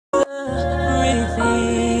Pretty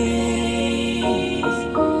things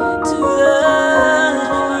to love,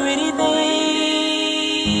 pretty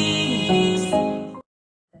things.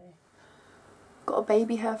 Got a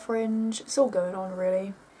baby hair fringe, it's all going on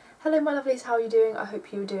really. Hello my lovelies, how are you doing? I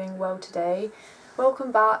hope you're doing well today.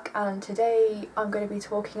 Welcome back, and today I'm going to be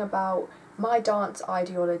talking about my dance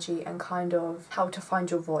ideology and kind of how to find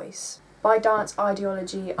your voice. By dance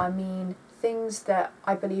ideology I mean things that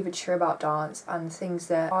I believe are true about dance and things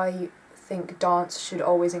that I think dance should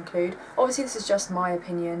always include. Obviously this is just my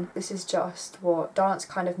opinion, this is just what dance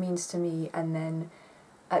kind of means to me, and then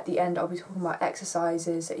at the end I'll be talking about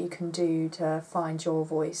exercises that you can do to find your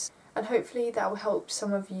voice. And hopefully that will help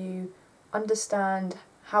some of you understand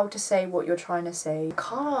how to say what you're trying to say.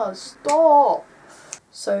 Can't stop!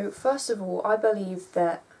 So first of all, I believe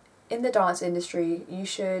that in the dance industry you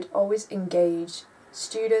should always engage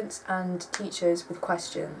students and teachers with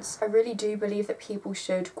questions. I really do believe that people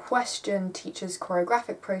should question teachers'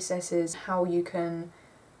 choreographic processes, how you can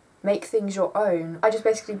make things your own. I just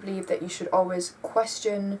basically believe that you should always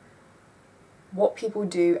question what people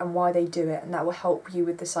do and why they do it, and that will help you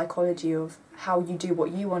with the psychology of how you do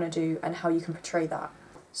what you want to do and how you can portray that.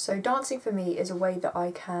 So dancing for me is a way that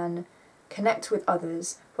I can connect with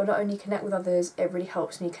others, but not only connect with others, it really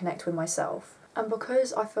helps me connect with myself. And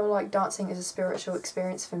because I feel like dancing is a spiritual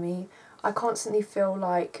experience for me, I constantly feel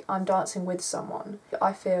like I'm dancing with someone.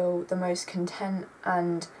 I feel the most content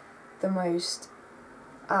and the most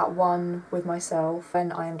at one with myself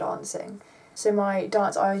when I am dancing. So my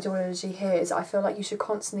dance ideology here is I feel like you should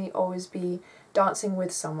constantly always be dancing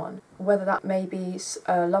with someone, whether that may be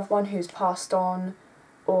a loved one who's passed on,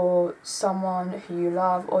 or someone who you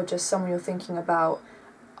love, or just someone you're thinking about.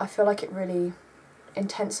 I feel like it really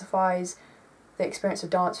intensifies the experience of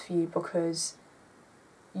dance for you because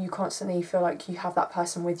you constantly feel like you have that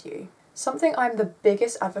person with you. Something I'm the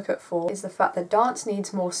biggest advocate for is the fact that dance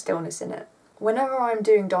needs more stillness in it. Whenever I'm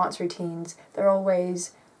doing dance routines, they're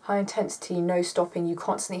always high intensity, no stopping, you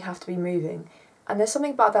constantly have to be moving. And there's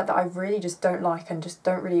something about that that I really just don't like and just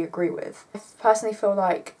don't really agree with. I personally feel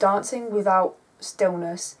like dancing without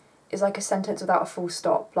stillness is like a sentence without a full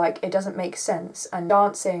stop. Like, it doesn't make sense. And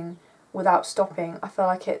dancing without stopping, I feel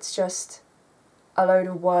like it's just a load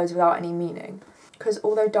of words without any meaning. Because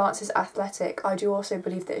although dance is athletic, I do also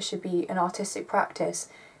believe that it should be an artistic practice,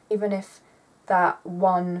 even if that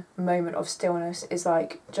one moment of stillness is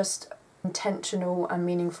like just intentional and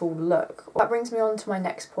meaningful look. That brings me on to my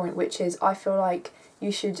next point, which is I feel like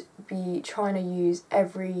you should be trying to use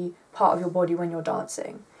every part of your body when you're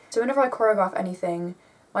dancing. So whenever I choreograph anything,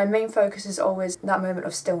 my main focus is always that moment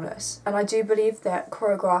of stillness. And I do believe that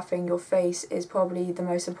choreographing your face is probably the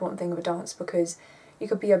most important thing of a dance, because you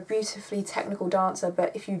could be a beautifully technical dancer,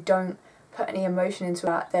 but if you don't put any emotion into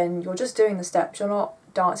that, then you're just doing the steps, you're not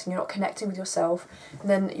dancing, you're not connecting with yourself, and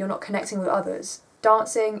then you're not connecting with others.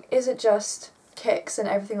 Dancing isn't just kicks and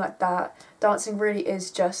everything like that. Dancing really is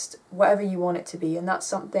just whatever you want it to be, and that's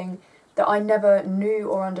something that I never knew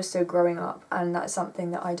or understood growing up, and that's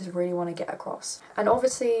something that I just really want to get across. And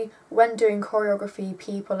obviously when doing choreography,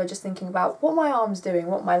 people are just thinking about what my arm's doing,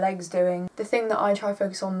 what my leg's doing. The thing that I try to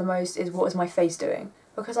focus on the most is what is my face doing,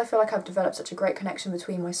 because I feel like I've developed such a great connection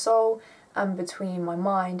between my soul and between my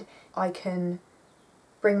mind. I can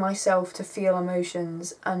bring myself to feel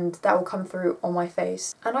emotions, and that will come through on my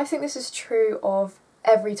face. And I think this is true of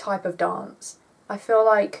every type of dance. I feel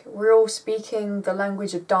like we're all speaking the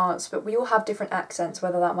language of dance, but we all have different accents,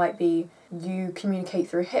 whether that might be you communicate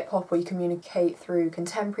through hip hop, or you communicate through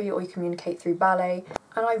contemporary, or you communicate through ballet.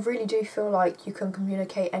 And I really do feel like you can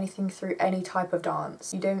communicate anything through any type of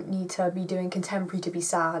dance. You don't need to be doing contemporary to be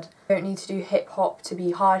sad. You don't need to do hip hop to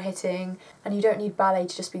be hard hitting, and you don't need ballet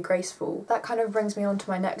to just be graceful. That kind of brings me on to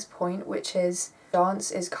my next point, which is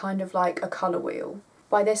dance is kind of like a colour wheel.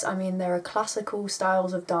 By this I mean there are classical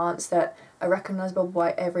styles of dance that are recognisable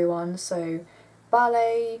by everyone, so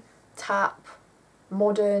ballet, tap,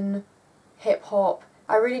 modern, hip hop.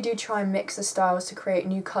 I really do try and mix the styles to create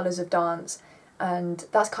new colours of dance, and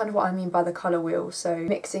that's kind of what I mean by the colour wheel. So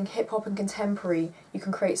mixing hip hop and contemporary, you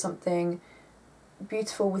can create something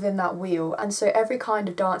beautiful within that wheel, and so every kind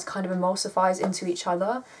of dance kind of emulsifies into each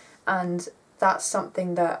other, and that's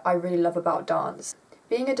something that I really love about dance.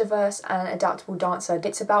 Being a diverse and adaptable dancer,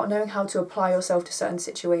 it's about knowing how to apply yourself to certain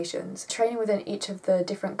situations. Training within each of the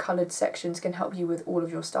different coloured sections can help you with all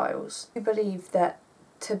of your styles. I believe that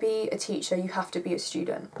to be a teacher, you have to be a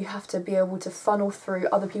student. You have to be able to funnel through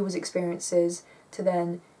other people's experiences to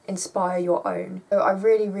then inspire your own. So I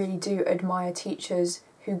really, really do admire teachers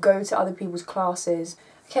who go to other people's classes.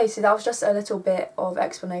 Okay, so that was just a little bit of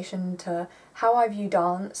explanation to how I view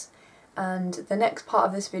dance, and the next part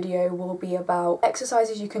of this video will be about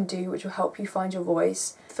exercises you can do which will help you find your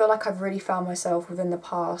voice. I feel like I've really found myself within the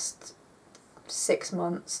past 6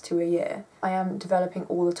 months to a year. I am developing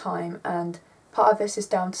all the time, and part of this is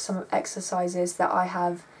down to some exercises that I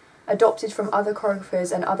have adopted from other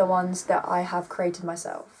choreographers and other ones that I have created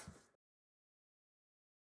myself.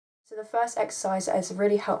 So the first exercise that has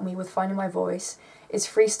really helped me with finding my voice is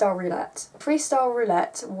freestyle roulette. Freestyle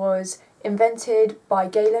roulette was invented by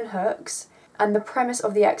Galen Hooks, and the premise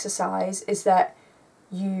of the exercise is that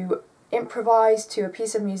you improvise to a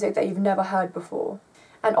piece of music that you've never heard before.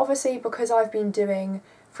 And obviously, because I've been doing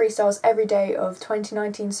freestyles every day of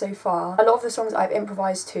 2019 so far, a lot of the songs I've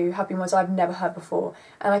improvised to have been ones I've never heard before,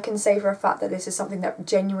 and I can say for a fact that this is something that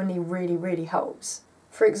genuinely really helps.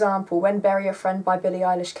 For example, when Bury a Friend by Billie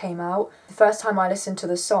Eilish came out, the first time I listened to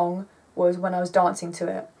the song was when I was dancing to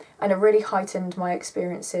it, and it really heightened my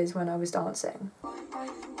experiences when I was dancing.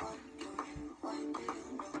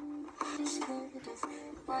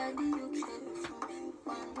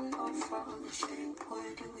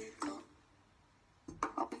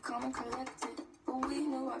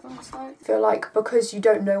 I feel like because you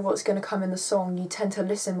don't know what's going to come in the song, you tend to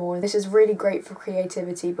listen more. This is really great for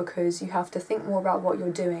creativity because you have to think more about what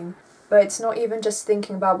you're doing. But it's not even just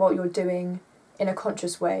thinking about what you're doing in a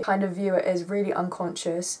conscious way. I kind of view it as really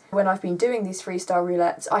unconscious. When I've been doing these freestyle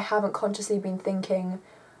roulettes, I haven't consciously been thinking,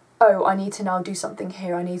 oh, I need to now do something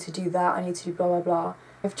here, I need to do that, I need to do blah blah blah.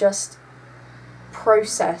 I've just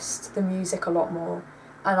processed the music a lot more,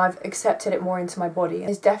 and I've accepted it more into my body.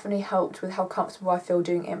 It's definitely helped with how comfortable I feel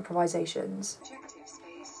doing improvisations.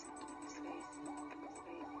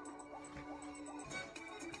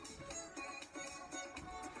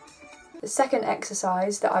 The second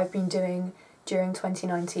exercise that I've been doing during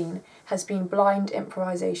 2019 has been blind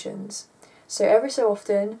improvisations. So every so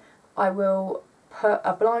often I will put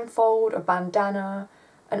a blindfold, a bandana,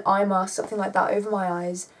 an eye mask, something like that over my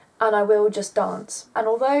eyes, and I will just dance. And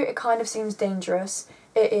although it kind of seems dangerous,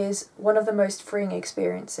 it is one of the most freeing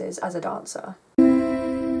experiences as a dancer.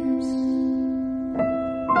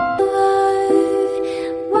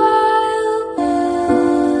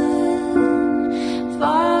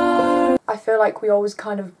 I feel like we always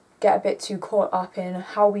kind of get a bit too caught up in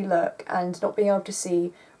how we look, and not being able to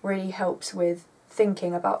see really helps with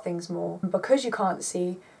thinking about things more. Because you can't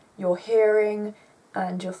see, your hearing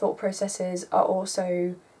and your thought processes are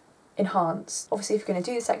also enhanced. Obviously, if you're going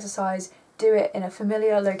to do this exercise, do it in a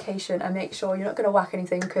familiar location and make sure you're not going to whack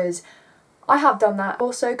anything, because I have done that.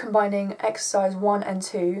 Also, combining exercise 1 and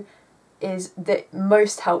 2 is the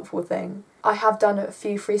most helpful thing. I have done a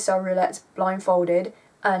few freestyle roulettes blindfolded,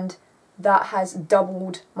 and that has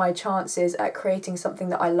doubled my chances at creating something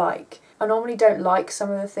that I like. I normally don't like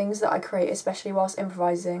some of the things that I create, especially whilst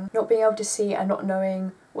improvising. Not being able to see and not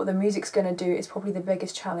knowing what the music's going to do is probably the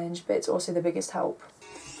biggest challenge, but it's also the biggest help.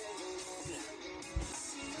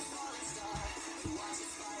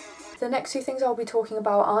 The next two things I'll be talking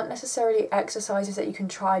about aren't necessarily exercises that you can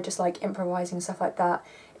try, just like improvising and stuff like that.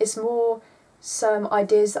 It's more some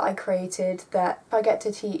ideas that I created that if I get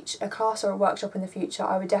to teach a class or a workshop in the future,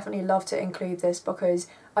 I would definitely love to include this, because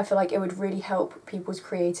I feel like it would really help people's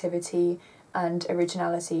creativity and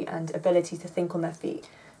originality and ability to think on their feet.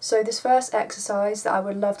 So this first exercise that I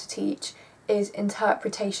would love to teach is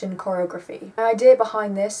interpretation choreography. The idea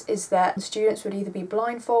behind this is that students would either be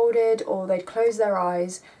blindfolded or they'd close their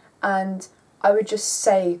eyes, and I would just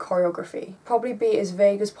say choreography. Probably be as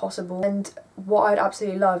vague as possible, and what I'd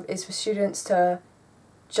absolutely love is for students to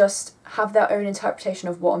just have their own interpretation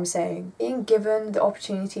of what I'm saying. Being given the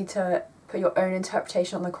opportunity to put your own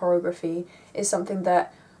interpretation on the choreography is something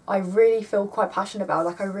that I really feel quite passionate about.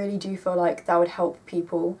 Like, I really do feel like that would help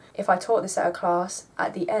people. If I taught this at a class,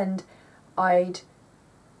 at the end I'd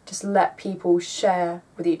just let people share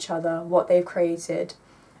with each other what they've created.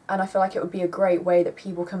 And I feel like it would be a great way that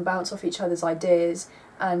people can bounce off each other's ideas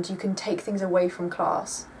and you can take things away from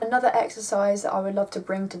class. Another exercise that I would love to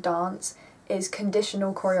bring to dance is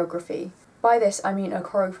conditional choreography. By this I mean a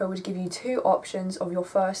choreographer would give you 2 options of your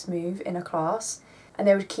first move in a class, and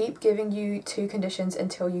they would keep giving you 2 conditions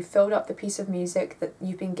until you filled up the piece of music that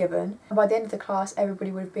you've been given. And by the end of the class,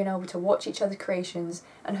 everybody would have been able to watch each other's creations,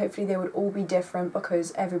 and hopefully they would all be different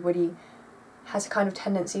because everybody has kind of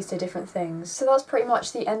tendencies to different things. So that's pretty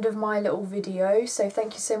much the end of my little video, so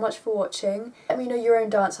thank you so much for watching. Let me know your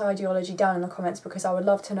own dance ideology down in the comments, because I would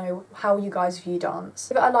love to know how you guys view dance.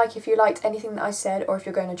 Give it a like if you liked anything that I said, or if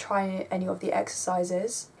you're going to try any of the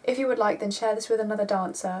exercises. If you would like, then share this with another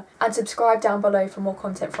dancer, and subscribe down below for more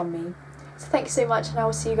content from me. So thank you so much, and I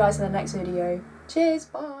will see you guys in the next video. Cheers,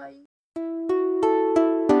 bye!